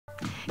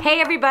Hey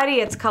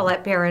everybody, it's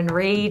Colette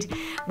Baron-Reid.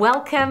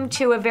 Welcome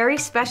to a very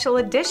special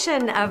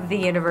edition of the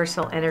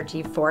Universal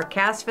Energy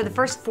Forecast. For the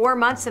first 4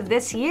 months of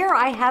this year,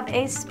 I have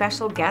a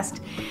special guest.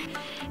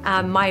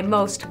 My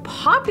most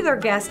popular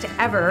guest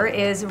ever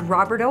is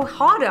Robert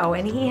Ohotto,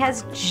 and he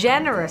has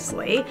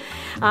generously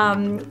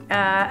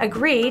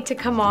agreed to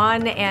come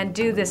on and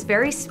do this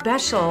very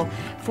special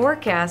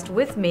forecast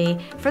with me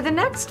for the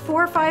next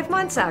 4 or 5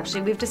 months,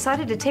 actually. We've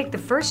decided to take the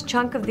first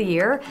chunk of the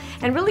year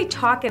and really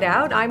talk it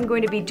out. I'm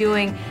going to be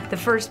doing the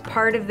first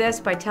part of this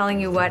by telling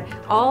you what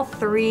all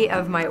 3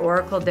 of my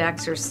oracle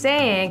decks are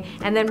saying,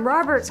 and then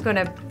Robert's going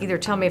to either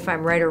tell me if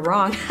I'm right or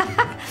wrong,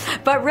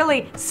 but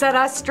really set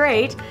us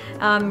straight.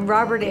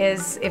 Robert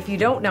is, if you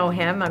don't know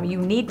him, you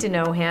need to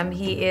know him.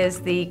 He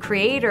is the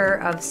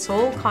creator of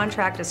Soul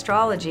Contract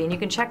Astrology, and you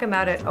can check him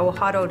out at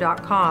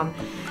ohotto.com.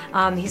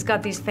 He's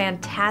got these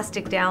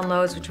fantastic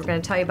downloads, which we're going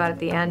to tell you about at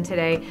the end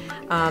today,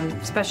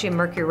 especially in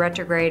Mercury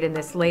retrograde and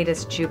this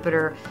latest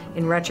Jupiter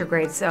in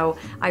retrograde. So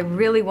I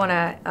really want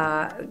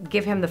to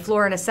give him the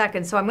floor in a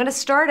second. So I'm going to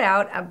start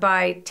out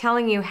by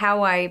telling you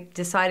how I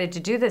decided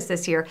to do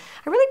this year.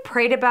 I really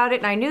prayed about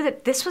it, and I knew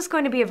that this was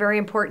going to be a very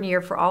important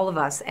year for all of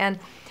us. And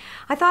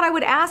I thought I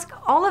would ask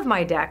all of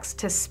my decks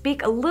to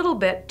speak a little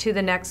bit to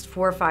the next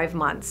 4 or 5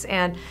 months.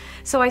 And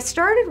so I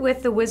started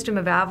with the Wisdom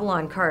of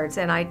Avalon cards,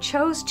 and I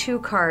chose 2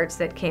 cards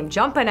that came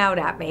jumping out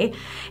at me.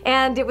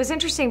 And it was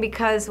interesting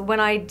because when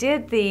I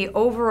did the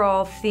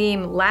overall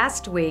theme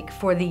last week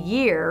for the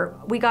year,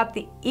 we got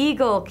the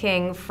Eagle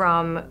King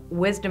from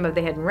Wisdom of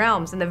the Hidden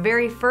Realms. And the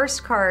very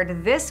first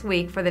card this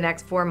week for the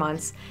next 4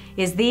 months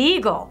is the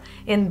Eagle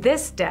in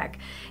this deck.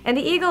 And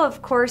the Eagle,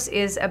 of course,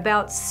 is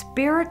about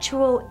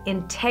spiritual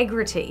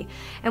integrity.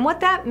 And what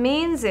that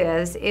means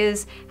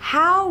is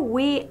how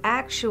we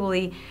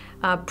actually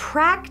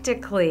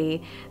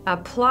practically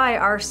apply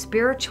our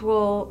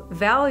spiritual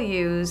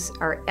values,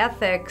 our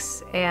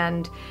ethics,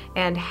 and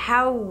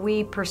how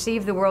we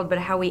perceive the world, but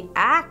how we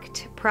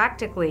act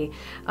practically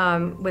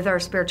with our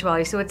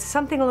spirituality. So it's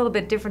something a little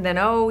bit different than,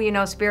 oh, you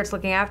know, Spirit's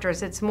looking after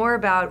us. It's more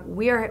about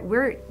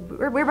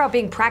we're about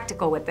being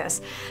practical with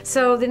this.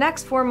 So the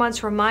next 4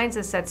 months reminds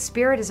us that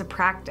Spirit is a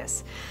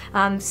practice.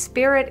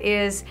 Spirit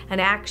is an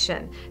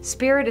action.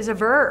 Spirit is a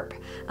verb.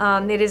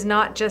 It is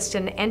not just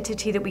an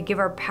entity that we give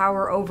our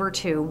power over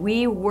to.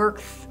 We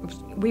work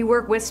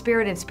with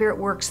Spirit, and Spirit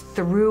works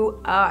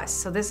through us.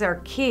 So this is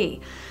our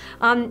key.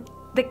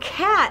 The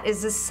cat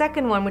is the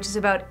second one, which is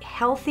about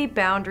healthy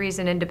boundaries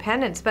and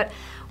independence. But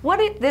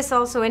what this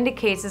also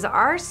indicates is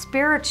our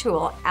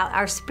spiritual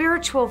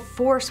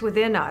force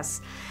within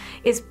us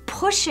is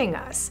pushing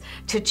us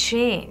to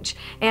change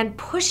and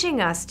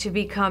pushing us to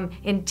become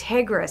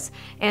integrous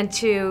and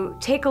to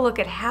take a look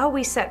at how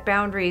we set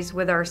boundaries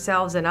with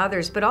ourselves and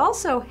others, but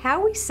also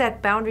how we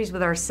set boundaries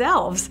with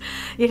ourselves.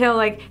 You know,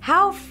 like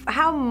how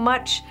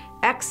much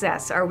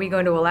excess are we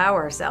going to allow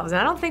ourselves?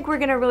 And I don't think we're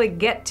going to really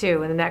get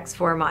to in the next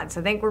 4 months.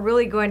 I think we're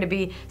really going to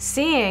be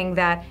seeing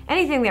that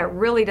anything that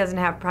really doesn't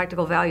have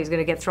practical value is going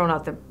to get thrown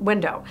out the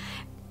window.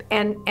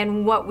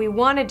 And what we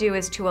want to do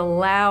is to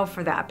allow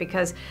for that,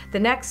 because the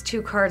next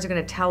 2 cards are going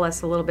to tell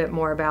us a little bit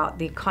more about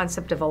the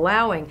concept of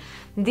allowing.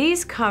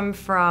 These come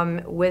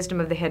from Wisdom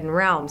of the Hidden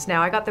Realms.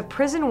 Now, I got the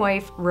Prison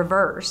Wife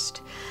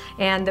reversed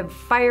and the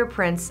Fire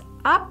Prince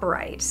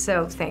upright.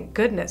 So thank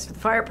goodness for the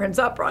Fire Prince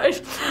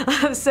upright.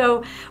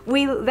 So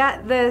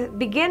the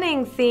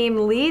beginning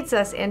theme leads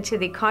us into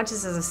the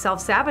consciousness of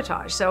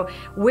self-sabotage. So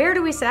where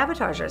do we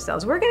sabotage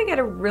ourselves? We're going to get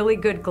a really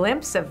good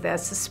glimpse of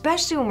this,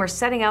 especially when we're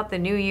setting out the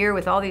new year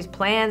with all these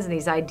plans and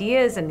these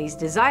ideas and these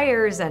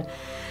desires,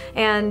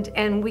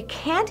 and we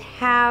can't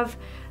have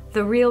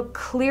the real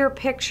clear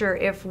picture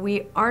if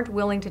we aren't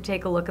willing to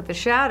take a look at the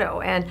shadow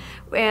and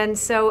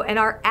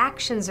our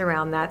actions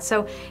around that.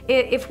 So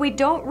if we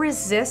don't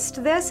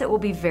resist this, it will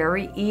be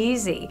very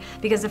easy,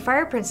 because the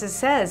Fire Princess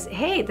says,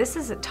 hey, this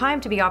is a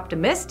time to be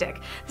optimistic.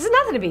 This is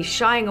nothing to be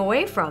shying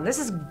away from. This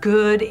is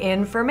good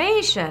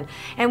information.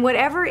 And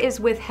whatever is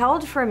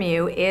withheld from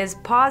you is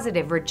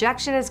positive.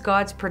 Rejection is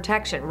God's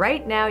protection.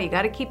 Right now, you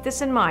got to keep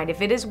this in mind.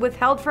 If it is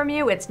withheld from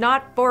you, it's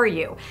not for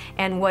you.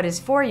 And what is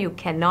for you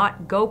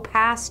cannot go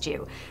past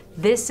you.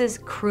 This is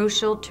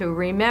crucial to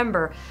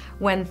remember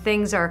when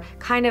things are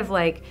kind of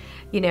like,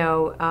 you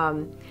know,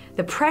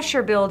 the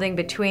pressure building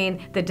between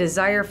the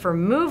desire for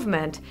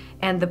movement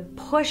and the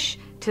push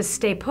to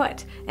stay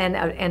put and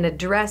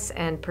address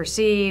and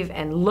perceive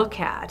and look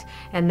at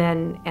and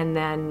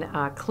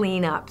then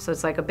clean up. So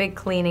it's like a big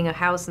cleaning of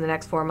house in the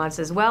next 4 months,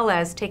 as well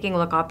as taking a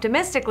look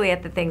optimistically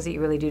at the things that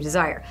you really do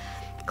desire.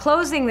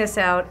 Closing this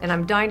out, and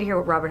I'm dying to hear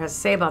what Robert has to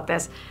say about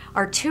this,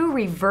 are 2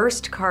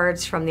 reversed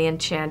cards from the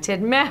Enchanted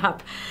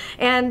Map.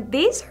 And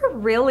these are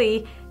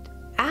really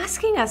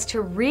asking us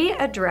to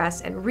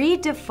readdress and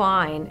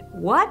redefine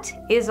what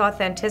is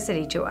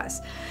authenticity to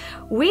us.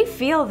 We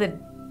feel the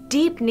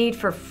deep need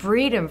for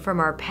freedom from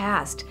our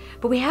past,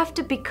 but we have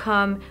to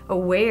become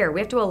aware. We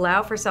have to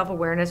allow for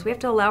self-awareness. We have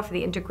to allow for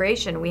the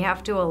integration. We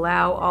have to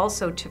allow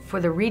also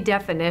for the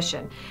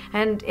redefinition.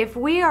 And if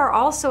we are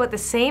also at the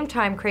same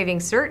time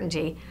craving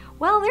certainty,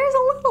 well, there's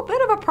a little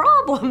bit of a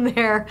problem. problem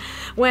there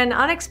when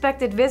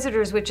unexpected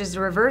visitors, which is the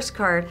reverse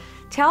card,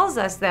 tells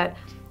us that,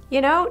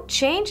 you know,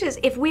 change is,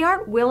 if we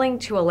aren't willing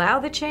to allow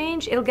the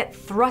change, it'll get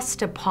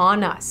thrust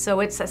upon us. So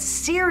it's a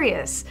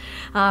serious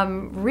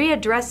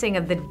readdressing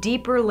of the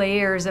deeper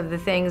layers of the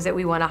things that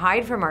we want to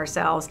hide from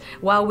ourselves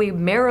while we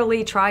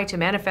merrily try to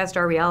manifest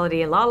our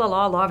reality and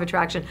law of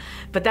attraction.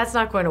 But that's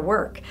not going to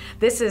work.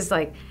 This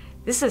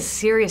is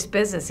serious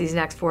business these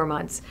next 4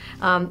 months.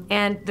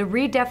 And the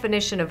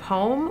redefinition of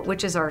home,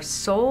 which is our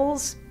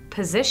soul's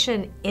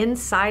position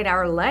inside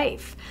our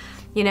life.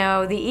 You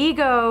know, the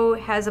ego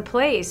has a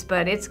place,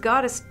 but it's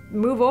got to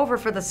move over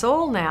for the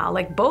soul now.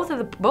 Like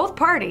both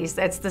parties,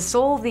 that's the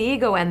soul, the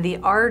ego, and the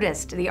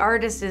artist. The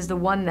artist is the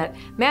one that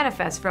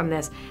manifests from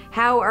this.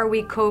 How are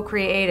we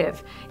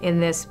co-creative in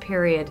this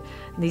period,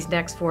 these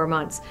next 4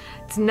 months?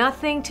 It's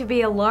nothing to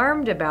be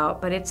alarmed about,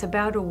 but it's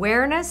about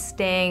awareness,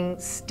 staying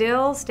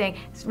still,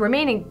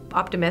 remaining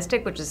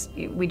optimistic, which is,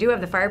 we do have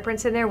the fire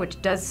prince in there,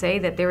 which does say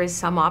that there is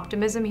some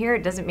optimism here.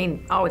 It doesn't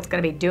mean, oh, it's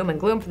going to be doom and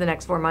gloom for the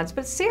next 4 months,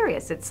 but it's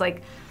serious. It's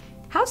like,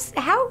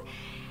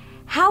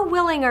 how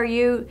willing are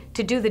you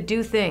to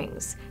do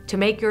things to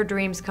make your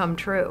dreams come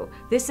true?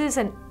 This is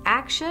an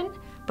action,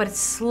 but it's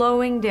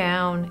slowing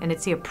down, and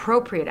it's the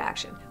appropriate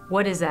action.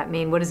 What does that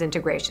mean? What is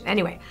integration?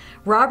 Anyway,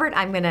 Robert,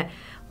 I'm going to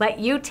let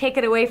you take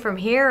it away from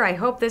here. I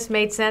hope this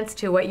made sense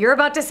to what you're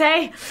about to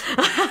say.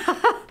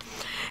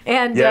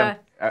 And yeah,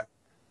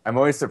 I'm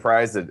always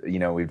surprised that, you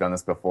know, we've done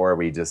this before.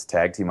 We just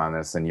tag team on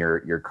this, and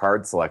your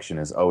card selection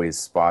is always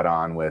spot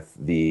on with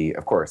the,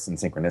 of course, in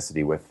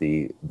synchronicity with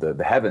the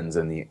heavens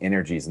and the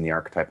energies and the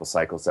archetypal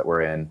cycles that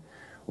we're in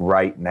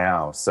right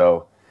now.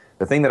 So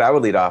the thing that I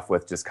would lead off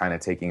with, just kind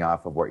of taking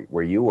off of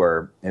where you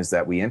were, is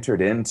that we entered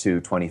into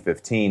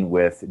 2015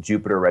 with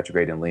Jupiter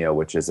retrograde in Leo,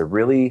 which is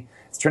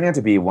it's turning out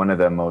to be one of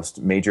the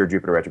most major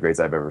Jupiter retrogrades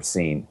I've ever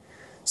seen.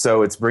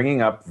 So it's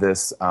bringing up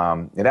this,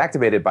 it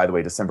activated, by the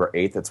way, December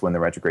 8th, that's when the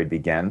retrograde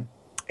began.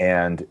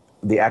 And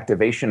the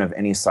activation of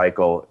any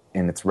cycle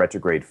in its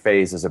retrograde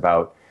phase is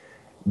about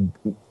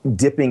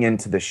dipping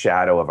into the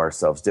shadow of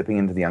ourselves, dipping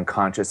into the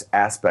unconscious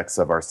aspects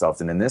of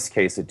ourselves. And in this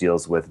case, it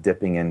deals with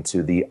dipping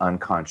into the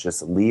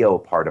unconscious Leo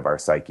part of our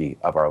psyche,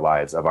 of our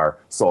lives, of our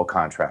soul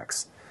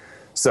contracts.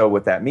 So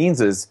what that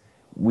means is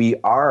we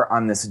are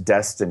on this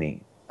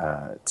destiny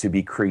to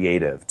be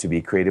creative, to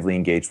be creatively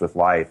engaged with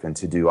life, and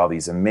to do all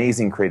these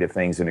amazing creative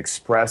things and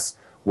express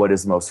what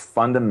is most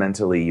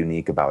fundamentally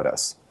unique about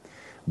us.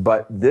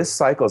 But this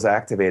cycle is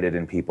activated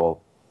in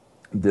people,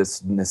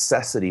 this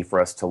necessity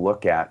for us to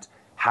look at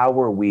how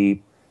were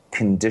we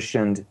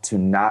conditioned to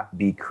not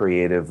be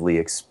creatively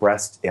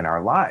expressed in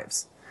our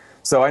lives.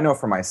 So I know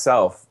for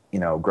myself, you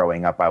know,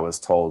 growing up, I was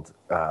told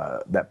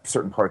that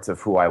certain parts of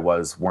who I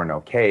was weren't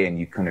okay, and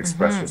you couldn't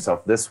express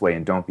yourself this way,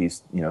 and don't be,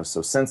 you know,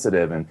 so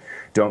sensitive, and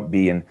don't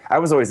be. And I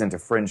was always into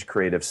fringe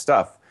creative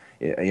stuff,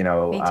 you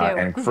know,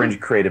 and fringe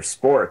creative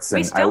sports,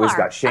 and I always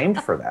got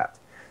shamed for that.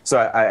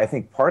 So I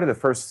think part of the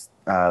first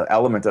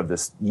element of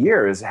this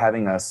year is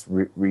having us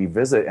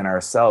revisit in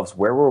ourselves,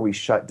 where were we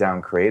shut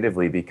down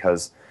creatively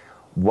because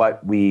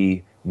what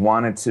we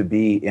wanted to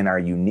be in our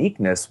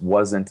uniqueness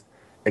wasn't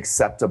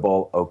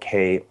acceptable,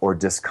 okay, or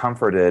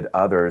discomforted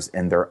others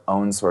in their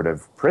own sort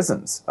of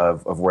prisons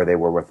of where they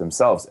were with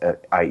themselves,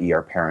 i.e.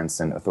 our parents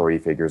and authority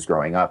figures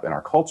growing up and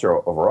our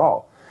culture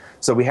overall.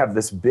 So we have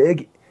this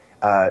big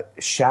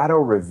shadow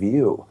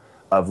review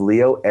of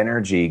Leo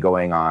energy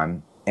going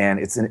on, and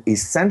it's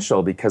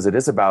essential because it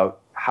is about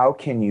how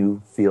can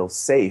you feel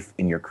safe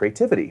in your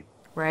creativity.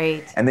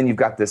 Right. And then you've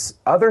got this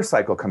other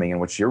cycle coming in,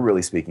 which you're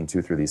really speaking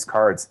to through these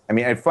cards. I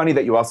mean, it's funny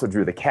that you also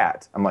drew the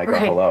cat. I'm like,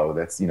 right. Oh, hello.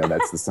 That's, you know,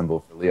 that's the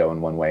symbol for Leo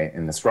in one way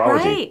in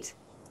astrology. Right.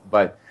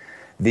 But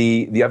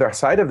the other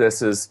side of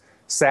this is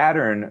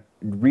Saturn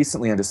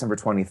recently on December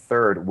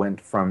 23rd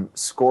went from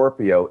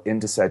Scorpio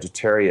into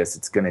Sagittarius.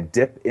 It's going to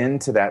dip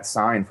into that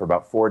sign for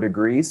about 4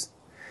 degrees.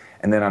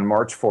 And then on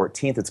March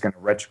 14th, it's going to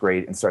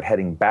retrograde and start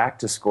heading back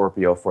to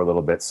Scorpio for a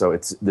little bit. So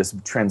it's this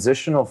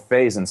transitional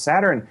phase. And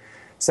Saturn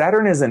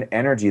is an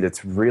energy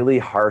that's really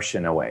harsh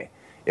in a way.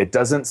 It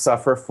doesn't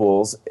suffer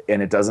fools,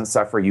 and it doesn't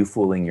suffer you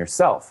fooling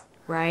yourself.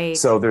 Right.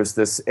 So there's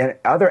this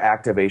other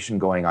activation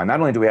going on. Not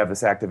only do we have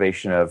this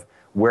activation of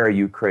where are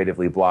you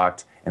creatively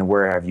blocked and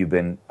where have you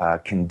been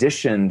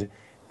conditioned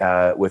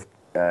with,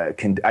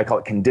 I call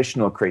it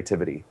conditional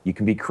creativity. You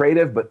can be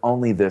creative, but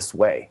only this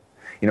way.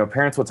 You know,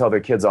 parents will tell their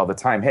kids all the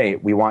time, hey,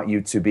 we want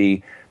you to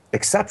be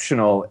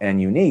exceptional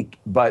and unique,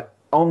 but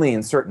only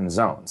in certain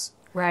zones.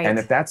 Right. And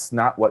if that's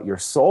not what your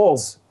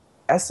soul's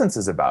essence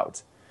is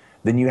about,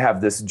 then you have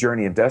this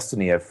journey of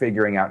destiny of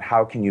figuring out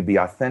how can you be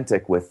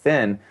authentic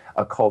within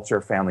a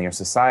culture, family, or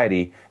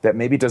society that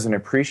maybe doesn't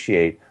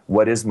appreciate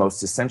what is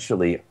most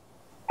essentially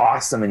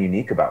awesome and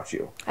unique about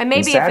you. And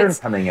maybe Saturn's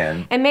coming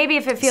in, and maybe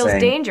if it feels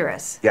saying,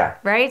 dangerous, yeah,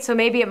 right? So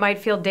maybe it might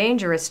feel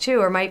dangerous too,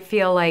 or might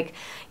feel like,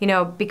 you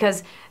know,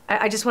 because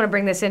I just want to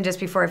bring this in just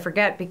before I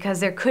forget, because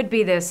there could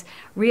be this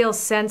real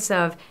sense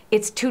of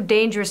it's too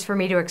dangerous for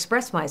me to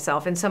express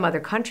myself in some other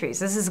countries.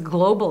 This is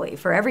globally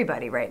for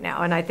everybody right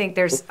now, and I think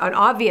there's an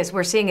obvious,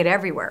 we're seeing it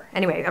everywhere.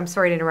 Anyway, I'm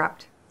sorry to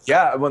interrupt.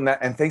 Yeah, well,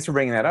 and thanks for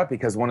bringing that up,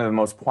 because one of the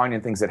most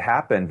poignant things that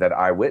happened that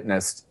I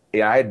witnessed,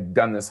 I had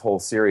done this whole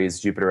series,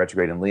 Jupiter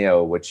retrograde in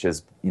Leo, which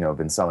has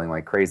been selling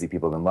like crazy.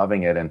 People have been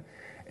loving it,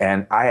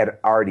 and I had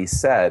already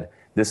said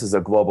this is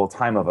a global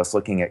time of us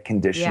looking at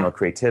conditional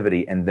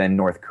creativity, and then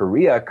North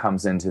Korea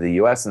comes into the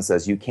U.S. and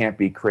says you can't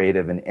be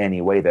creative in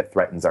any way that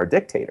threatens our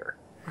dictator.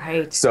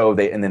 Right. So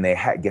they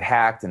get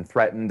hacked and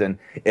threatened, and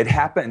it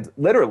happened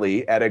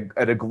literally at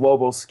a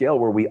global scale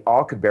where we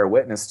all could bear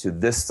witness to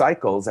this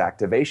cycle's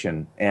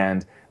activation.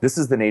 And this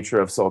is the nature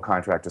of soul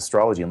contract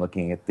astrology and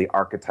looking at the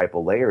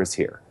archetypal layers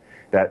here.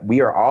 That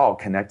we are all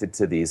connected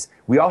to these.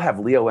 We all have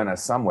Leo in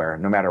us somewhere,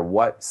 no matter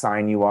what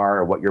sign you are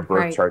or what your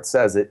birth chart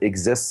says. It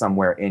exists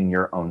somewhere in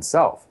your own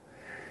self.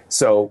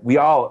 So we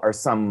all are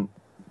some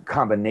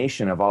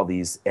combination of all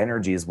these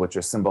energies, which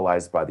are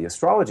symbolized by the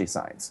astrology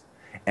signs.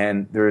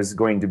 And there's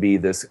going to be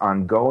this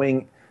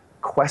ongoing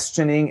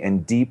questioning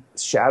and deep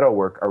shadow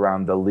work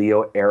around the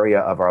Leo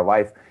area of our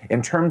life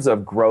in terms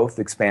of growth,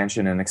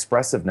 expansion, and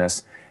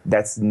expressiveness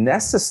that's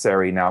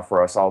necessary now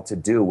for us all to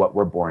do what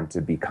we're born to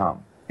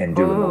become and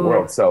do in the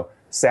world. So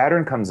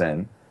Saturn comes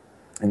in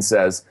and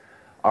says,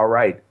 all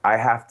right, I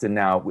have to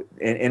now,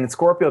 in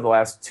Scorpio the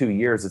last 2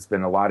 years, it's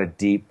been a lot of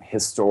deep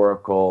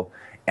historical,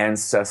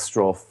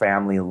 ancestral,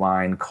 family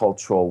line,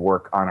 cultural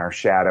work on our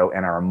shadow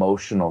and our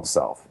emotional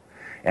self.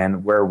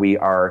 And where we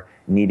are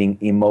needing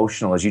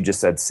emotional, as you just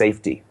said,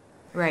 safety.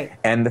 Right.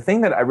 And the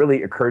thing that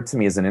really occurred to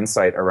me as an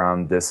insight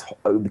around this,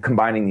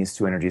 combining these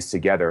two energies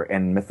together,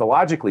 and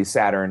mythologically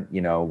Saturn,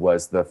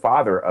 was the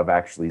father of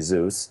actually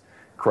Zeus.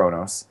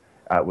 Kronos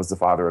was the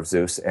father of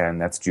Zeus, and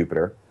that's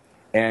Jupiter.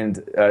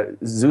 And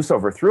Zeus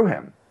overthrew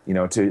him,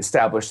 to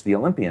establish the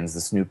Olympians,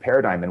 this new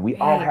paradigm. And we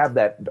all have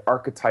that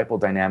archetypal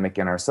dynamic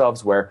in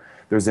ourselves where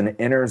there's an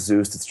inner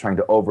Zeus that's trying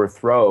to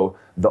overthrow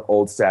the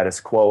old status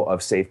quo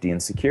of safety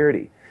and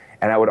security.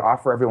 And I would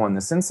offer everyone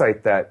this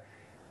insight that,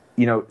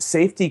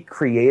 safety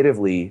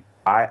creatively,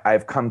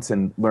 I've come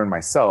to learn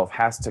myself,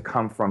 has to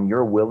come from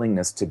your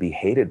willingness to be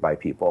hated by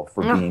people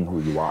for being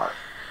who you are.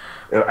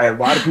 A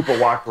lot of people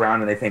walk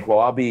around and they think, well,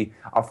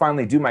 I'll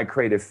finally do my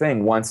creative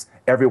thing once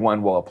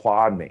everyone will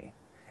applaud me.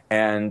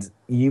 And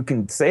you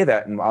can say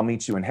that, and I'll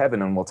meet you in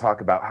heaven, and we'll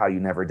talk about how you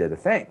never did a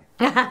thing.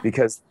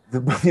 Because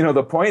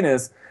the point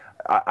is,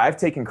 I've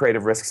taken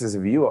creative risks as a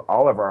view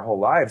all of our whole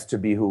lives to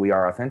be who we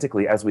are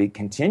authentically, as we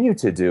continue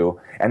to do,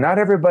 and not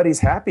everybody's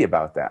happy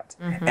about that.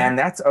 And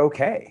that's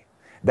okay.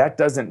 That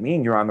doesn't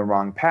mean you're on the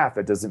wrong path.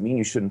 That doesn't mean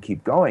you shouldn't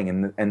keep going.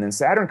 And then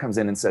Saturn comes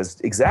in and says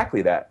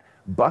exactly that.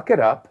 Buck it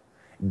up.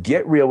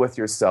 Get real with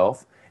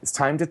yourself. It's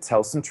time to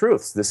tell some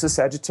truths. This is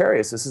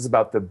Sagittarius. This is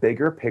about the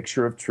bigger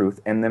picture of truth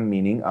and the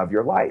meaning of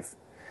your life.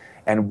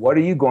 And what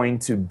are you going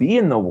to be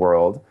in the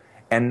world,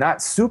 and not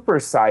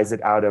supersize it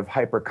out of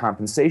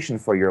hypercompensation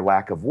for your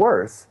lack of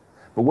worth,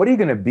 but what are you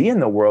going to be in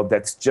the world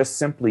that's just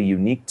simply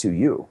unique to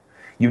you?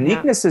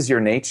 Uniqueness is your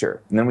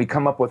nature. And then we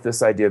come up with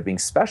this idea of being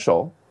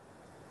special.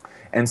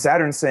 And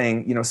Saturn's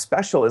saying,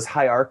 special is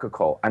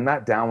hierarchical. I'm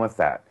not down with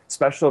that.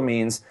 Special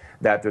means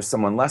that there's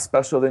someone less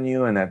special than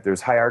you, and that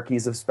there's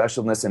hierarchies of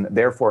specialness and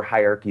therefore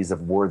hierarchies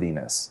of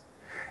worthiness.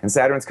 And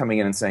Saturn's coming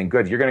in and saying,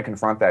 good, you're going to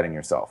confront that in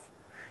yourself.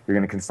 You're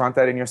going to confront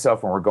that in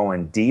yourself, and we're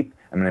going deep.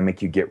 I'm going to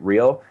make you get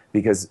real,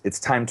 because it's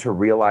time to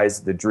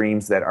realize the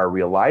dreams that are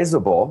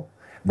realizable,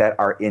 that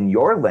are in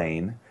your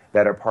lane,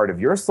 that are part of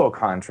your soul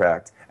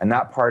contract, and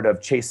not part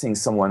of chasing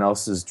someone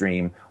else's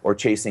dream or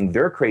chasing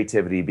their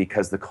creativity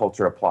because the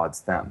culture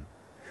applauds them.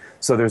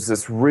 So there's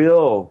this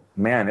real,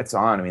 man, it's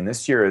on. I mean,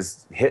 this year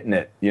is hitting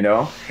it,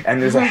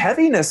 And there's a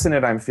heaviness in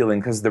it I'm feeling,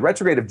 because the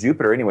retrograde of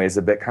Jupiter anyway is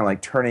a bit kind of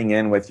like turning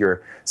in with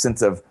your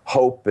sense of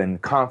hope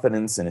and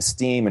confidence and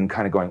esteem, and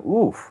kind of going,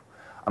 oof,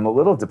 I'm a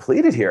little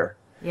depleted here.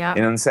 Yeah.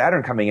 And then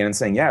Saturn coming in and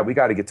saying, yeah, we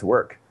got to get to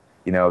work.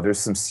 There's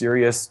some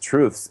serious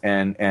truths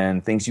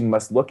and things you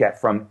must look at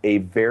from a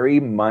very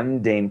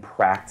mundane,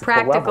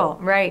 practical level.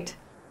 Right.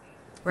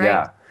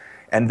 Yeah.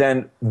 And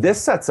then this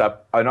sets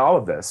up on all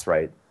of this,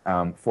 right?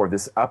 For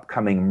this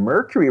upcoming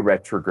Mercury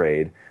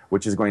retrograde,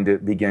 which is going to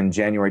begin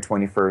January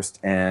 21st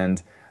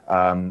and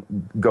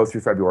go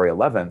through February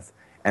 11th.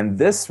 And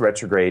this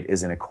retrograde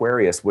is in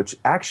Aquarius, which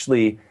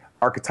actually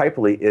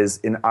archetypally is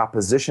in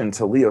opposition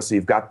to Leo. So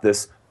you've got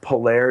this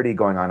polarity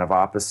going on of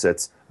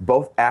opposites,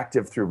 both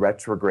active through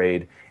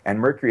retrograde. And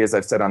Mercury, as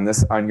I've said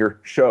on your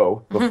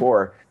show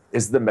before,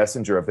 is the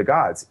messenger of the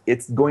gods.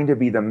 It's going to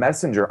be the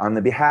messenger on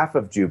the behalf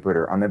of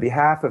Jupiter, on the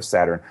behalf of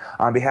Saturn,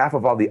 on behalf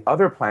of all the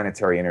other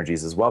planetary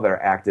energies as well that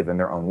are active in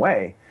their own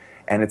way.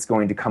 And it's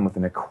going to come with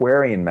an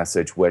Aquarian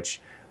message,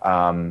 which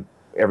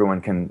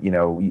everyone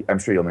can, I'm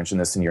sure you'll mention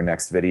this in your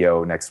next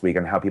video next week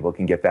on how people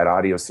can get that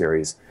audio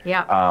series.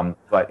 Yeah.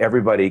 But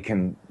everybody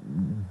can,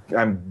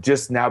 I'm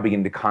just now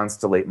beginning to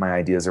constellate my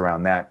ideas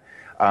around that.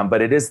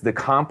 But it is the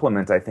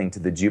complement, I think, to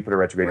the Jupiter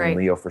retrograde in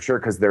Leo for sure,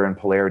 because they're in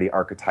polarity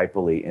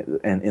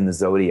archetypally in the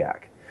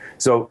zodiac.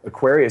 So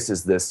Aquarius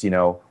is this,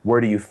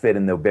 where do you fit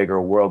in the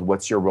bigger world?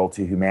 What's your role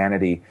to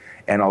humanity?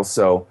 And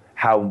also,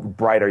 how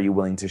bright are you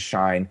willing to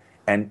shine?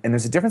 And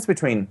there's a difference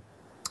between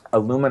a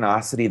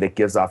luminosity that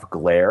gives off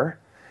glare.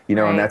 You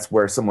know, and Right. that's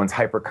where someone's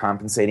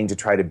hypercompensating to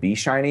try to be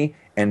shiny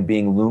and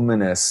being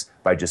luminous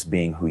by just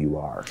being who you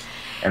are.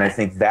 And I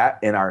think that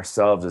in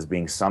ourselves is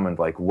being summoned,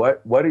 like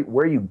where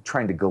are you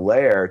trying to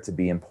glare to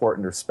be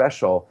important or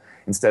special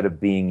instead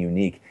of being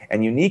unique?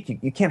 And unique,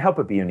 you can't help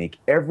but be unique.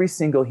 Every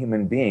single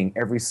human being,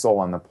 every soul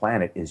on the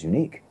planet is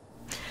unique.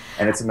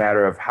 And it's a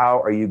matter of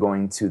how are you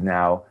going to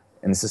now,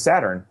 and this is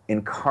Saturn,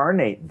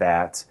 incarnate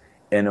that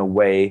in a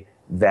way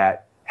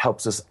that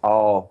helps us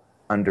all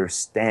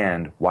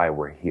understand why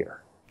we're here.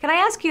 Can I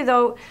ask you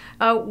though,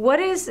 what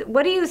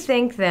do you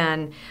think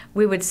then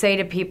we would say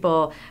to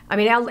people? I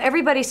mean,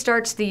 everybody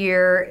starts the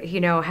year,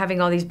 you know, having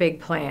all these big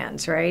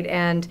plans, right?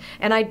 And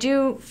I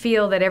do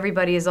feel that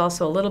everybody is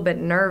also a little bit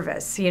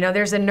nervous. You know,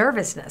 there's a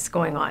nervousness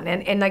going on,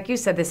 and like you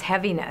said, this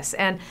heaviness.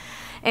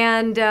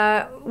 And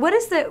what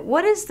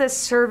is the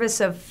service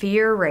of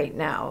fear right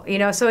now? You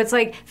know, so it's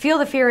like feel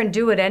the fear and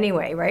do it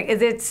anyway, right?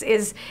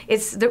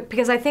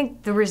 Because I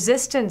think the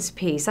resistance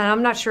piece, and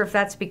I'm not sure if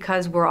that's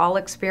because we're all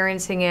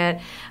experiencing it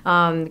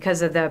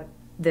because of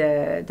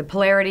the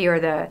polarity or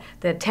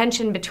the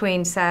tension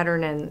between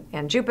Saturn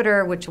and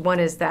Jupiter, which one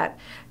is that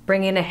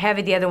bringing a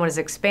heavy, the other one is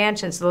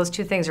expansion, so those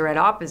two things are at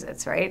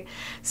opposites, right?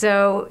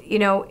 So, you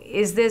know,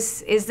 is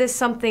this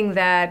something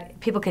that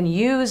people can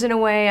use in a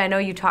way? I know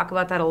you talk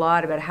about that a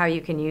lot, about how you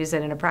can use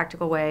it in a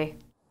practical way.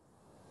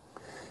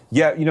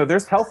 Yeah, you know,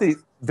 there's healthy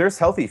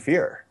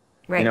fear.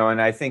 Right. You know,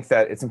 and I think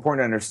that it's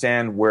important to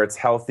understand where it's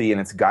healthy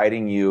and it's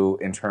guiding you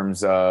in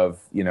terms of,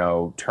 you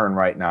know, turn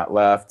right, not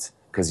left,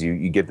 because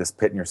you get this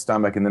pit in your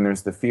stomach, and then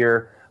there's the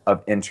fear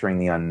of entering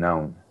the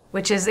unknown.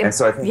 Which is, and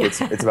so I think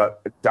it's about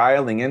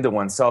dialing into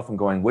oneself and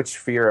going, which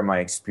fear am I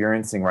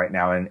experiencing right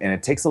now? And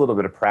it takes a little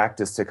bit of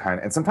practice to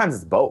and sometimes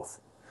it's both.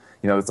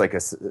 You know, it's like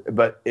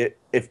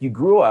if you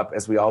grew up,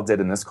 as we all did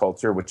in this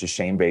culture, which is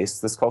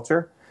shame-based, this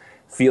culture,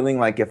 feeling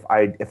like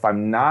if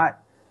I'm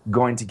not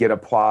going to get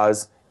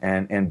applause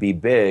and be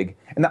big,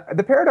 and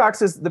the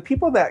paradox is the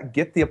people that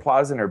get the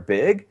applause and are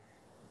big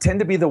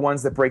tend to be the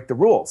ones that break the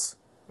rules.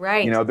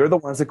 right. You know, they're the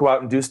ones that go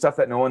out and do stuff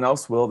that no one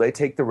else will. They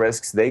take the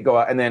risks. They go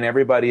out, and then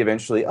everybody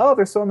eventually, oh,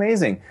 they're so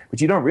amazing. But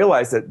you don't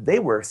realize that they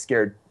were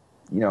scared,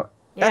 you know,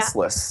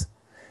 S-less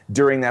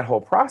during that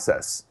whole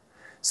process.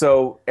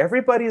 So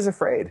everybody is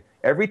afraid.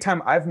 Every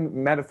time I've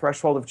met a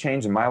threshold of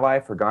change in my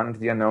life or gone into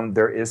the unknown,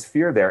 there is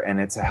fear there. And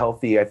it's a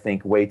healthy, I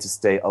think, way to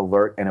stay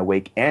alert and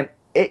awake. And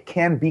it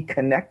can be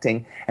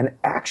connecting and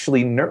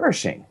actually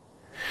nourishing.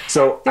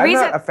 So I'm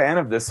not a fan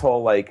of this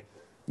whole, like,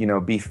 you know,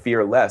 be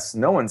fearless.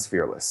 No one's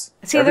fearless.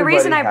 See, Everybody the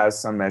reason has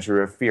some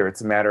measure of fear.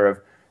 It's a matter of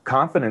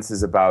confidence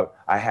is about,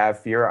 I have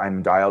fear,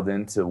 I'm dialed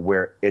into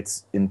where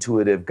its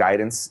intuitive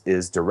guidance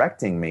is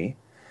directing me,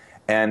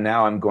 and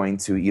now I'm going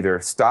to either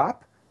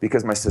stop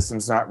because my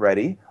system's not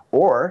ready,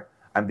 or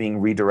I'm being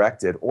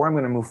redirected, or I'm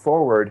going to move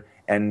forward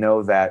and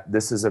know that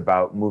this is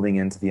about moving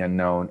into the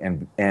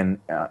unknown and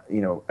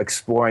you know,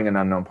 exploring an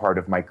unknown part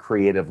of my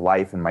creative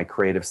life and my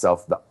creative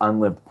self, the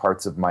unlived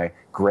parts of my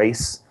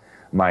grace,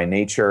 my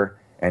nature,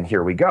 and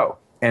here we go.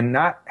 And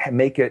not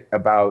make it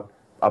about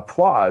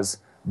applause,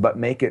 but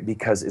make it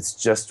because it's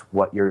just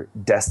what your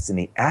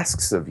destiny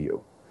asks of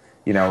you.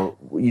 You know,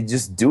 you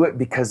just do it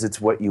because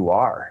it's what you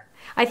are.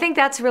 I think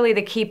that's really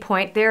the key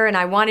point there, and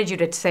I wanted you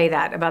to say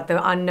that about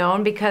the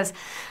unknown, because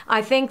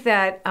I think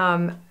that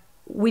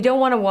we don't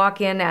want to walk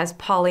in as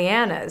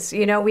Pollyannas.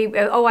 You know,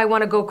 I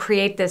want to go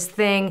create this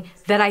thing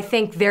that I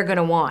think they're going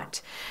to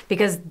want,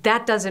 because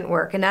that doesn't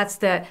work. And that's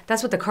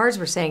what the cards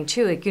were saying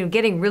too. Like, you know,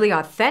 getting really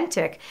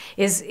authentic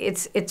is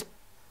it's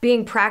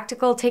being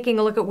practical, taking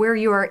a look at where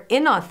you are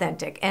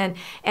inauthentic, and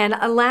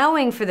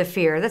allowing for the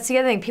fear. That's the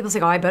other thing. People say,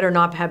 oh, I better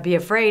not be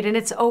afraid, and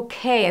it's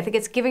okay. I think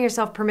it's giving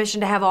yourself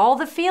permission to have all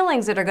the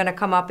feelings that are going to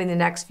come up in the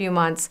next few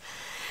months.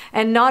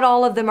 And not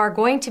all of them are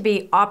going to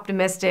be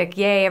optimistic,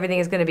 yay, everything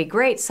is going to be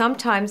great.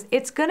 Sometimes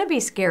it's going to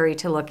be scary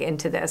to look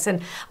into this.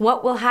 And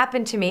what will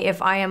happen to me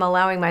if I am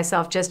allowing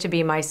myself just to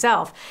be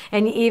myself?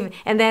 And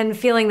then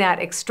feeling that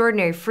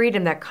extraordinary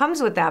freedom that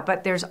comes with that.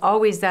 But there's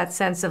always that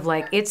sense of,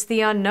 like, it's the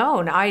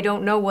unknown. I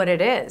don't know what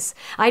it is.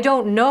 I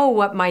don't know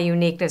what my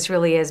uniqueness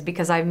really is,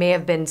 because I may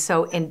have been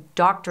so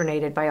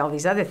indoctrinated by all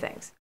these other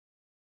things.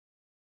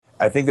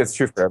 I think that's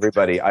true for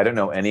everybody. I don't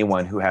know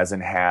anyone who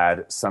hasn't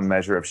had some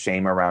measure of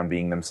shame around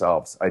being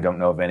themselves. I don't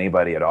know of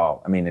anybody at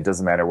all. I mean, it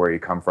doesn't matter where you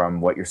come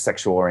from, what your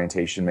sexual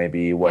orientation may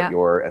be, what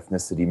your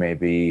ethnicity may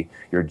be,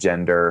 your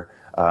gender,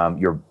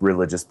 your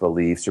religious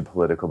beliefs, your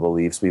political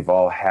beliefs. We've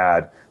all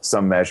had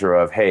some measure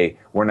of, hey,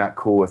 we're not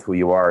cool with who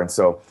you are. And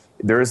so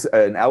there's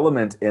an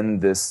element in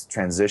this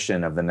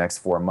transition of the next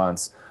 4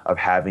 months of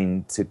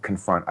having to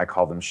confront, I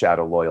call them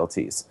shadow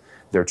loyalties.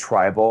 They're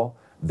tribal,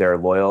 they're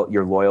loyal,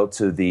 you're loyal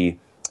to the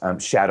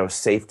shadow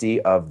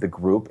safety of the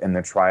group and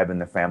the tribe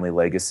and the family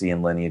legacy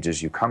and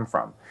lineages you come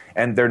from.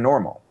 And they're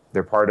normal.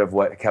 They're part of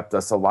what kept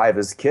us alive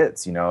as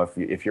kids. You know,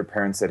 if your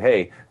parents said,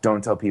 hey,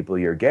 don't tell people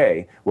you're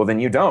gay, well, then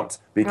you don't.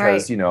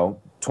 Because, you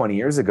know, 20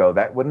 years ago,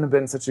 that wouldn't have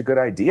been such a good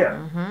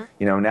idea.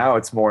 You know, now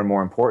it's more and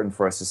more important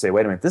for us to say,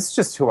 wait a minute, this is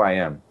just who I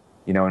am.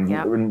 You know,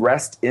 and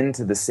rest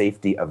into the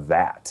safety of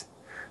that.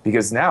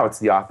 Because now it's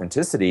the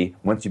authenticity.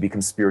 Once you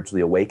become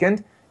spiritually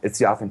awakened, it's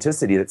the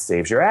authenticity that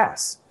saves your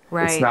ass.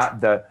 Right. It's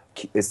not the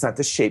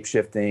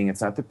shape-shifting,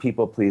 it's not the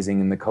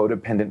people-pleasing and the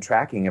codependent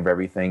tracking of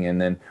everything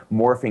and then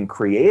morphing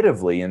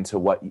creatively into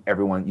what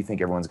you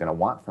think everyone's going to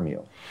want from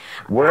you.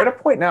 We're at a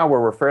point now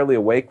where we're fairly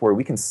awake where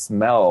we can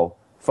smell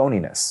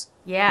phoniness.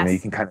 Yes. You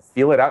can kind of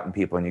feel it out in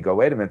people and you go,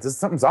 wait a minute,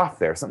 something's off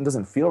there. Something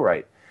doesn't feel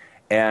right.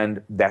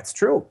 And that's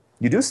true.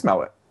 You do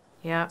smell it.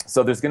 Yeah.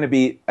 So there's going to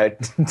be a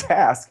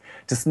task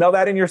to smell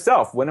that in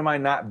yourself. When am I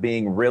not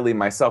being really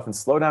myself? And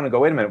slow down and go,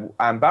 wait a minute,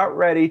 I'm about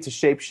ready to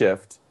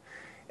shapeshift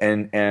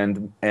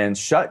and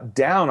shut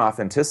down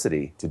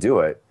authenticity to do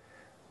it.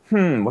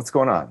 What's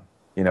going on?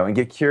 And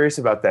get curious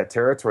about that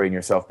territory in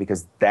yourself,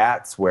 because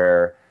that's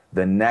where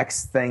the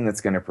next thing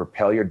that's going to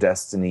propel your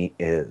destiny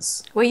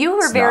is. Well, you were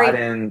it's not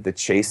in the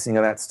chasing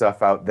of that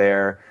stuff out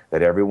there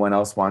that everyone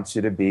else wants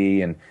you to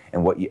be, and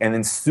then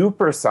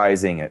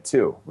supersizing it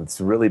too.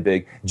 It's really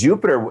big.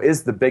 Jupiter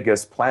is the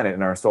biggest planet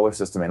in our solar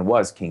system and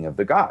was king of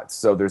the gods.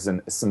 So there's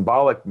a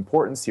symbolic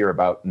importance here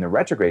about in the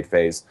retrograde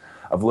phase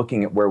of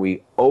looking at where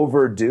we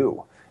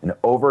overdo and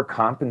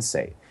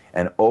overcompensate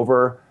and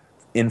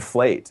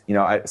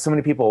overinflate. So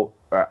many people.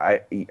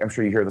 I'm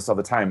sure you hear this all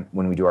the time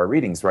when we do our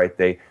readings, right?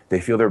 They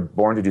feel they're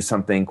born to do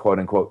something, quote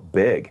unquote,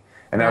 big.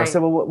 And I would say,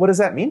 well, what does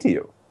that mean to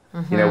you?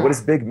 What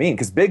does big mean?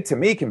 Because big to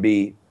me can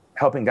be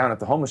helping down at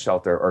the homeless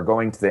shelter or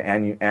going to the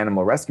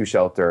animal rescue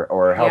shelter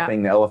or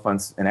helping the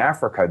elephants in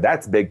Africa.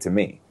 That's big to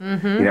me.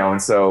 And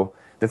so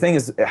the thing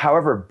is,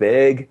 however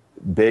big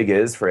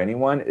is for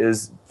anyone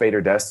is fate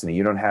or destiny.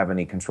 You don't have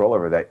any control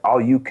over that.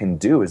 All you can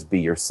do is be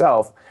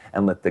yourself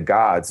and let the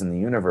gods and the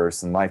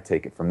universe and life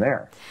take it from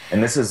there.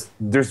 And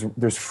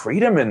there's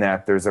freedom in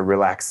that. There's a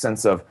relaxed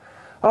sense of,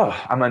 oh,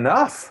 I'm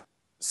enough.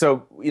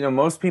 So,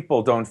 most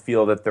people don't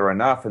feel that they're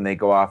enough, and they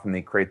go off and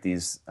they create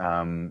these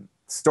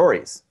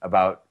stories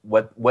about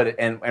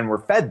and we're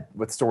fed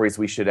with stories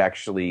we should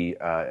actually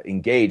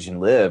engage and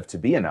live to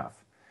be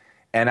enough.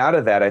 And out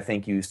of that, I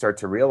think you start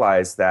to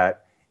realize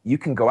that you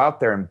can go out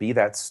there and be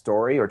that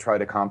story or try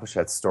to accomplish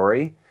that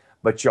story,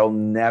 but you'll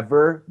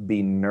never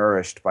be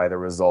nourished by the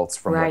results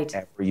from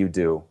whatever you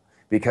do,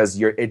 because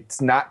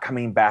it's not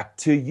coming back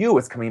to you.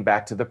 It's coming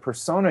back to the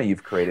persona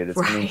you've created. It's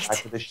coming back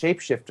to the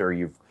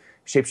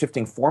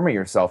shapeshifting form of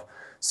yourself.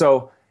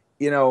 So,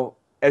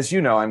 as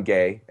you know, I'm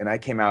gay, and I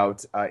came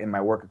out in my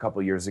work a couple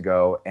of years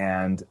ago,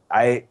 and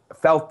I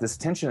felt this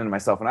tension in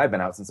myself, and I've been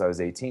out since I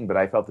was 18, but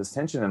I felt this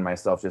tension in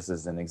myself, just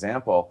as an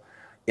example,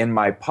 in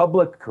my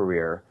public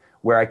career,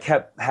 where I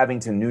kept having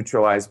to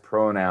neutralize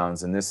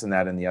pronouns and this and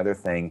that and the other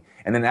thing.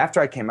 And then after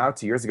I came out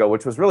 2 years ago,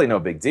 which was really no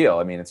big deal.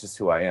 I mean, it's just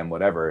who I am,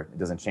 whatever. It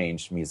doesn't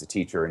change me as a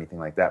teacher or anything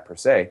like that per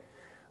se.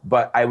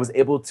 But I was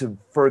able to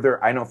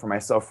further, I know for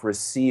myself,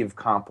 receive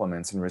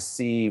compliments and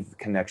receive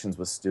connections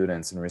with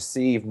students and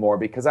receive more,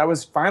 because I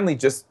was finally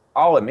just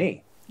all of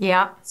me.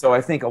 Yeah. So I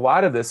think a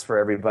lot of this for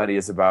everybody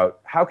is about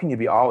how can you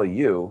be all of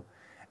you?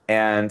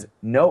 And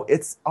no,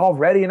 it's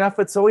already enough.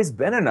 It's always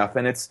been enough.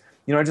 And it's,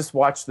 I just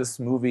watched this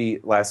movie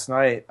last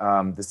night,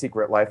 The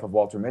Secret Life of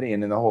Walter Mitty,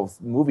 and then the whole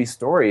movie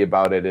story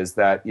about it is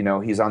that,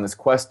 he's on this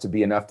quest to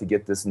be enough to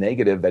get this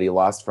negative that he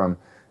lost from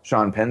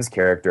Sean Penn's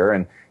character,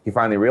 and he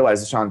finally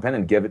realized that Sean Penn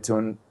had given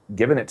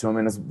it to him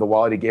in the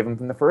wallet he gave him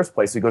from the first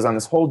place. So he goes on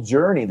this whole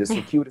journey, this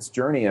circuitous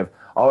journey of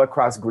all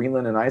across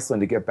Greenland and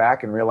Iceland to get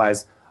back and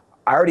realize,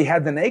 I already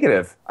had the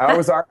negative. I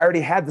already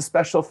had the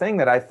special thing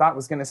that I thought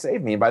was going to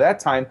save me. And by that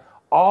time,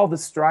 all the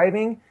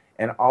striving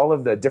and all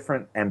of the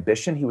different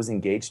ambition he was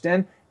engaged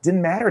in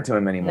didn't matter to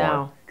him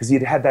anymore, because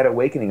he'd had that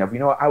awakening of,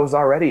 I was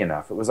already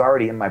enough. It was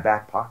already in my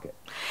back pocket.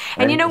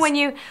 And when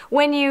you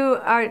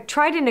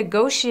try to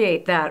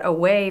negotiate that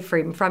away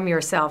from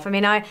yourself, I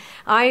mean,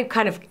 I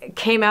kind of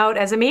came out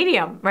as a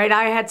medium, right?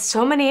 I had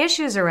so many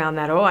issues around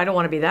that. Oh, I don't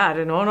want to be that.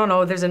 And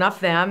no, there's enough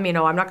of them.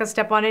 I'm not going to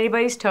step on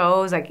anybody's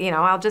toes. Like,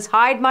 I'll just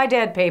hide my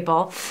dead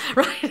people,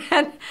 right?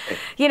 And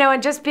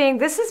and just being,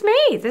 this is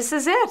me. This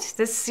is it.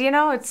 This,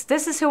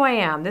 this is who I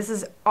am. This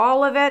is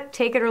all of it.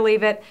 Take it or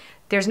leave it.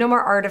 There's no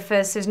more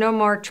artifice. There's no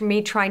more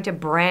me trying to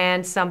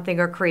brand something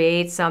or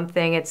create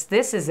something.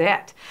 This is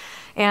it.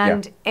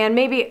 And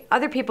maybe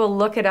other people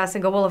look at us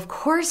and go, well, of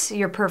course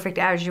you're perfect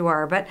as you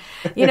are. But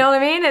you know what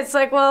I mean? It's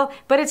like, well,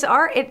 but it's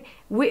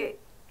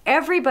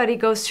everybody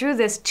goes through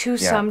this to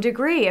some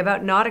degree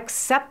about not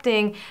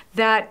accepting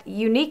that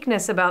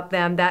uniqueness about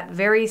them, that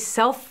very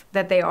self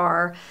that they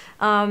are.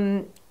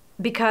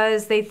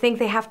 Because they think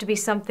they have to be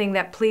something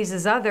that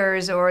pleases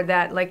others, or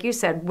that, like you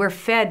said, we're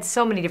fed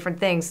so many different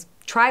things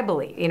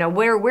tribally.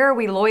 Where are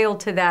we loyal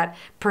to that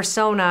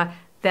persona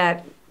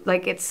that,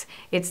 like, it's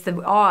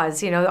the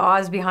Oz, the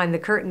Oz behind the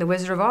curtain, the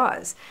Wizard of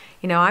Oz.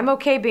 I'm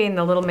okay being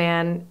the little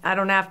man. I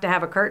don't have to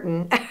have a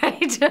curtain.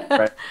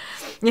 Right?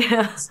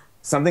 Yeah.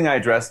 Something I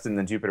addressed in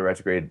the Jupiter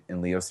retrograde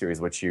in Leo series,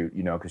 which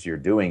because you're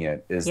doing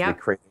it, is I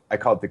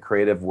call it the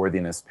creative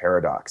worthiness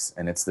paradox.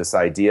 And it's this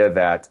idea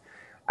that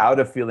out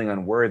of feeling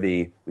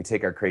unworthy, we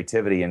take our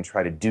creativity and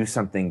try to do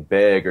something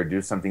big or do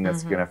something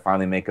that's going to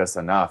finally make us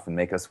enough and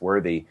make us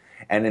worthy.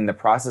 And in the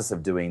process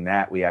of doing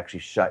that, we actually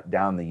shut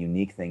down the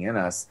unique thing in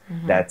us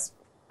that's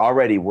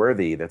already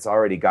worthy, that's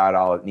already got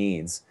all it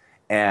needs.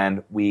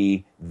 And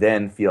we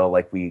then feel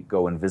like we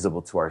go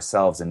invisible to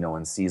ourselves and no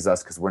one sees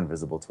us because we're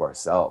invisible to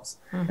ourselves.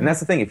 And that's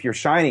the thing. If you're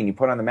shining, you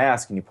put on the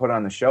mask and you put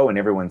on the show and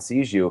everyone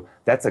sees you,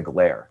 that's a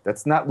glare.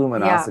 That's not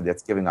luminosity,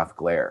 that's giving off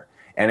glare.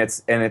 And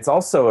it's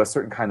also a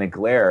certain kind of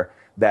glare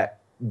that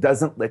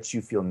doesn't let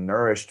you feel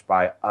nourished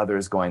by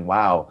others going,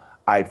 wow,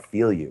 I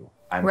feel you.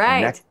 I'm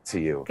connected to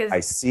you. I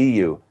see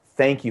you.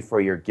 Thank you for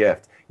your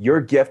gift. Your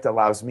gift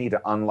allows me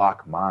to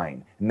unlock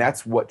mine. And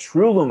that's what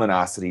true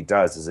luminosity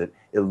does, is it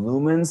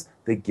illumines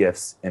the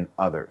gifts in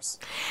others.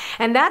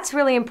 And that's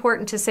really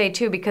important to say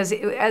too, because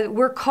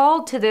we're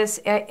called to this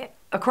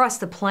across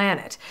the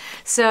planet.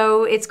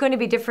 So it's going to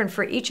be different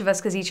for each of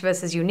us because each of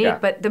us is unique.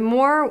 But the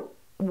more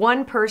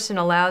one person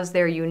allows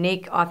their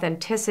unique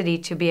authenticity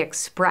to be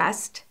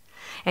expressed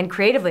and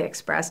creatively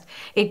expressed,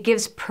 it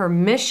gives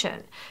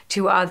permission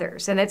to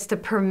others. And it's the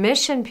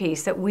permission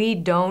piece that we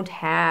don't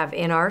have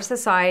in our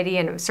society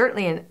and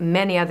certainly in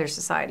many other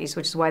societies,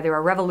 which is why there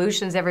are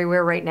revolutions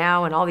everywhere right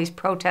now and all these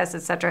protests,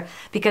 etc.,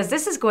 because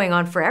this is going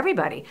on for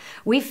everybody.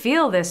 We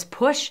feel this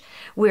push.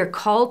 We're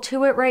called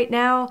to it right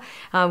now.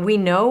 We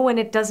know when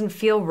it doesn't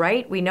feel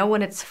right. We know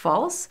when it's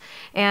false.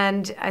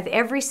 And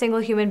every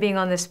single human being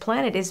on this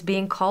planet is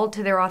being called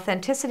to their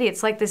authenticity.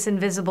 It's like this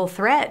invisible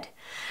thread,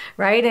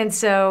 right? And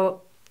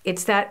so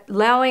it's that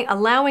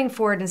allowing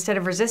for it instead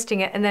of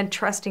resisting it, and then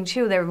trusting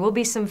too. There will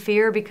be some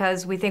fear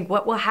because we think,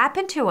 what will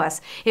happen to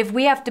us if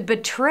we have to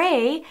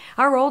betray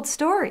our old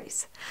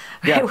stories?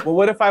 Yeah. Well,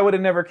 what if I would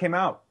have never came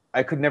out?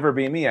 I could never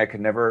be me. I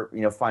could never,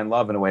 find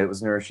love in a way that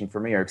was nourishing for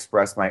me, or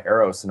express my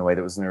eros in a way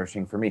that was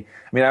nourishing for me.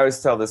 I mean, I always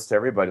tell this to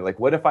everybody. Like,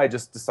 what if I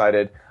just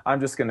decided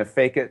I'm just going to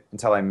fake it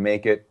until I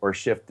make it, or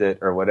shift it,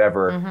 or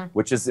whatever,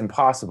 which is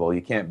impossible.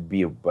 You can't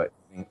be but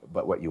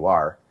what you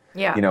are.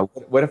 Yeah.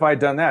 What if I had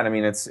done that? I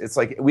mean, it's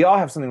like we all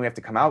have something we have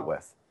to come out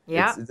with.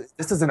 Yeah.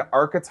 This is an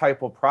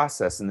archetypal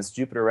process, and this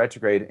Jupiter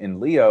retrograde in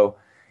Leo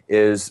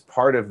is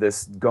part of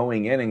this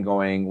going in and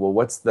going, well,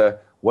 what's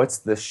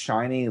the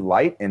shiny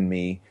light in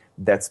me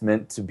that's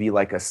meant to be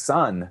like a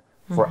sun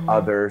for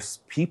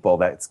others people,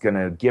 that's going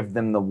to give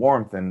them the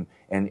warmth and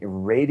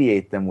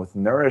irradiate them with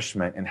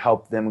nourishment and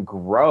help them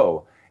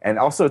grow. And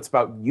also it's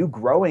about you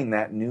growing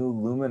that new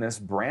luminous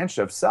branch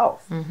of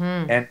self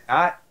and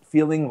not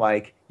feeling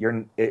like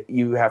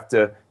you have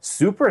to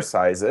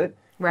supersize it.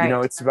 Right.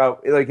 It's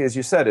about, like as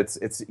you said,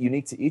 it's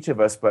unique to each of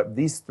us, but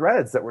these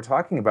threads that we're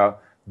talking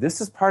about,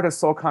 this is part of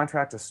soul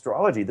contract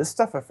astrology. This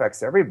stuff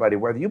affects everybody,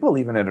 whether you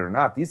believe in it or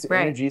not. These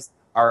energies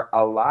are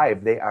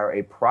alive. They are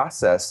a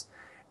process,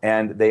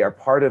 and they are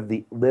part of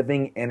the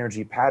living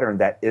energy pattern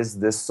that is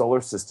this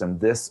solar system,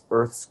 this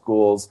Earth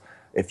School's,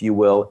 if you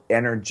will,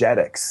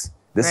 energetics.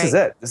 This is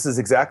it. This is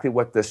exactly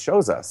what this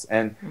shows us.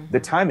 And the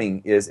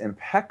timing is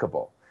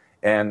impeccable.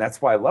 And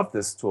that's why I love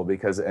this tool,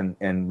 because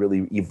and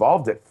really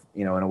evolved it,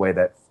 in a way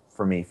that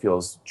for me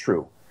feels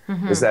true.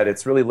 Is that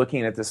it's really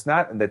looking at this,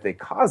 not that they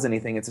cause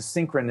anything, it's a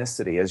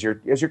synchronicity, as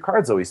your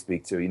cards always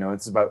speak to.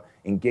 It's about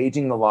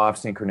engaging the law of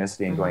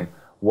synchronicity and going,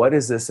 what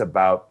is this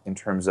about in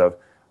terms of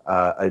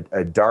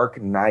a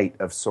dark night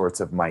of sorts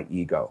of my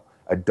ego,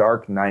 a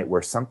dark night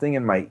where something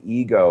in my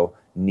ego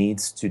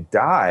needs to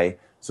die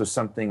so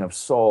something of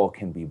soul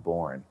can be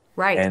born.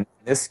 Right. And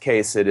in this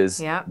case, it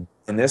is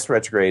in this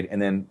retrograde,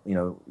 and then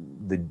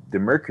the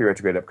Mercury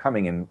retrograde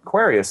upcoming in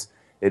Aquarius.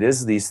 It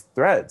is these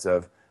threads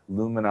of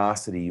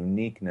luminosity,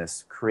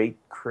 uniqueness,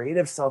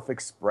 creative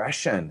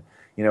self-expression,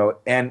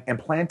 and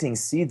planting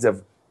seeds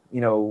of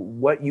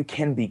what you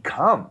can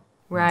become.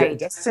 Right.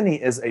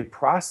 Destiny is a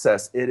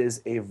process. It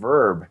is a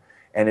verb,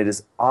 and it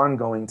is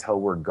ongoing till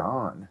we're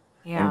gone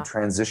and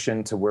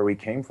transition to where we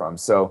came from.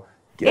 So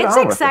it's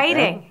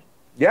exciting.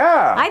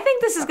 Yeah. I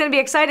think this is going to be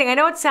exciting. I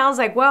know it sounds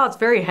like, well, it's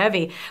very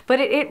heavy, but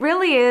it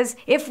really is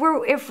if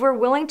we're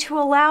willing to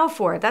allow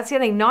for it. That's the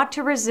other thing, not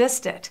to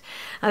resist it.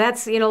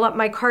 That's,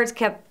 my cards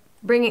kept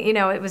bringing,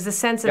 it was the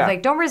sense of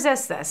like, don't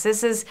resist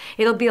this.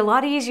 It'll be a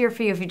lot easier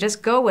for you if you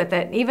just go with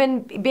it.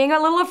 Even being a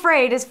little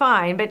afraid is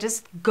fine, but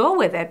just go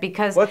with it,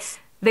 because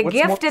the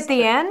gift at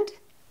the end.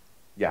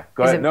 Yeah,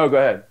 go ahead. No, go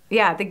ahead.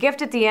 Yeah, the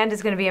gift at the end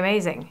is going to be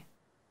amazing.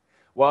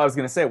 Well, I was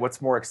going to say,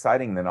 what's more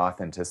exciting than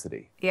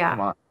authenticity? Yeah. Come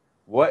on.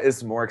 What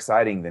is more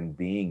exciting than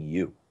being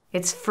you?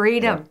 It's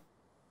freedom.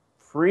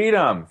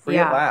 Freedom, free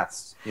at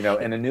last, in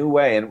a new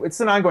way. And it's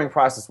an ongoing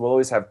process. We'll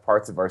always have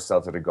parts of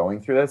ourselves that are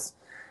going through this.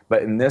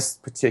 But in this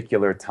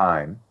particular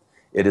time,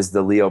 it is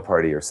the Leo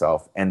part of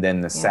yourself, and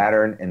then the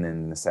Saturn, and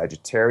then the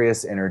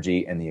Sagittarius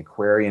energy, and the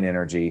Aquarian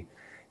energy.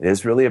 It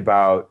is really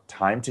about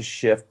time to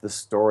shift the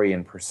story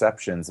and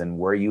perceptions and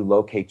where you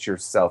locate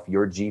yourself,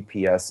 your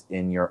GPS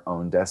in your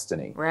own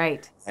destiny.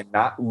 Right. And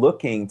not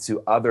looking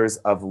to others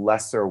of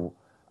lesser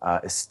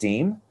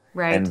esteem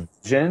and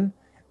vision.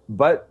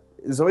 But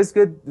there's always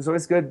good,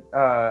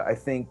 I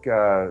think,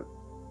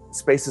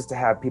 spaces to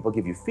have people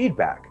give you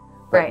feedback,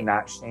 but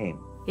not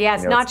shame. Yeah,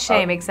 it's not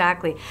shame,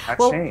 exactly.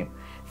 Not shame.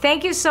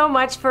 Thank you so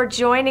much for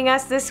joining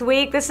us this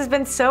week. This has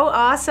been so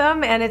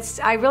awesome, and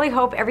I really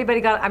hope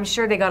everybody I'm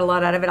sure they got a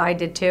lot out of it. I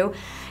did too.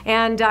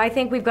 And I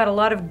think we've got a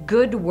lot of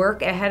good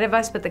work ahead of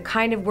us, but the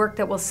kind of work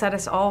that will set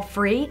us all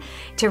free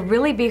to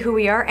really be who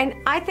we are. And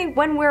I think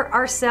when we're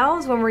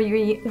ourselves, when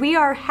we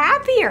are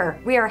happier.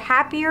 We are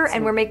happier,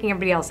 and we're making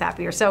everybody else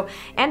happier. So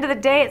end of the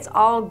day, it's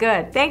all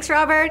good. Thanks,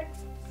 Robert.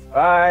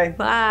 Bye.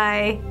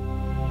 Bye.